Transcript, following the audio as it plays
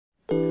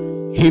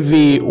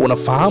Hivi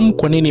unafahamu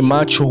kwa nini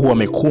macho huwa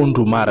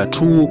mekundu mara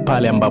tu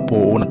pale ambapo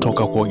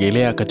unatoka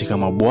kuogelea katika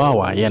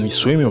mabwawa, yani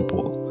swimming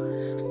pool?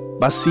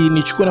 Basi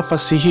nichukue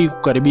nafasi hii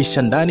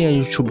kukaribisha ndani ya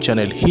YouTube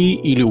channel hii.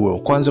 Ili uwe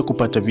kwanza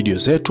kupata video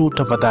zetu,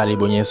 tafadhali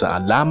bonyeza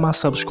alama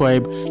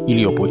subscribe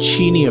iliyopo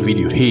chini ya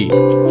video hii.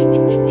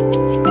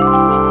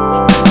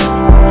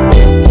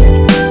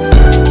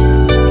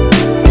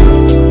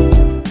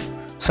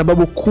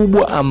 Sababu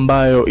kubwa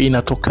ambayo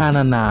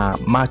inatokana na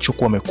macho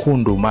kuwa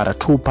mekundu mara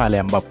tu pale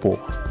ambapo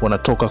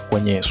unatoka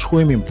kwenye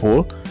swimming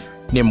pool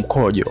ni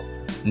mkojo.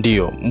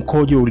 Ndiyo,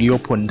 mkojo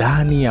uliopo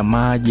ndani ya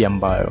maji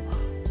ambayo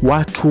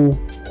watu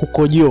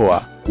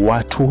hukojoa,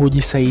 watu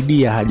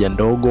hujisaidia haja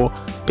ndogo,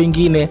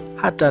 pengine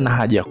hata na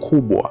haja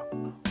kubwa.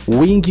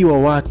 Wingi wa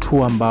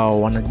watu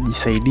ambao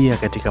wanajisaidia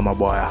katika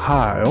mabwawa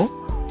hayo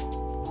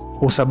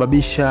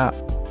husababisha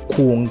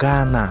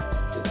kuungana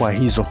kwa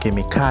hizo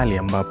kemikali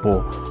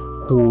ambapo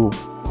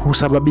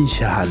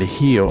husababisha hali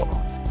hiyo.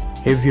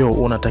 Hivyo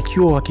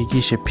unatakiwa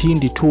uhakikishe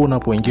pindi tu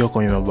unapoingia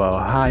kwenye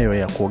mabwawa hayo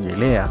ya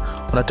kuogelea,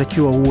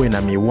 unatakiwa uwe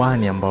na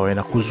miwani ambayo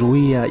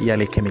inakuzuia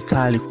yale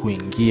kemikali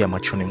kuingia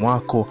machoni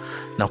mwako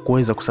na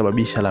kuweza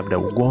kusababisha labda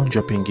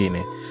ugonjwa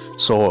pengine.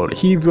 So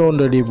hivyo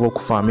ndio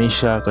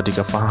nilivyokufahamisha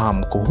katika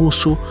Fahamu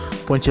kuhusu.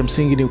 Point ya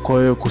msingi ni kwa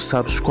wewe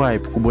kusubscribe,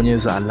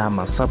 kubonyeza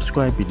alama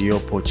subscribe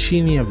iliyopo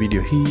chini ya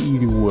video hii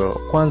ili uwe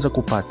kwanza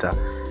kupata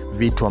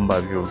vitu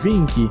ambavyo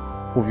vingi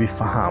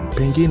huvifahamu,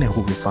 pengine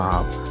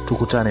huvifahamu.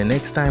 Tukutane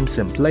next time,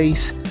 same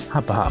place,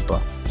 hapa hapa.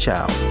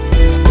 Ciao.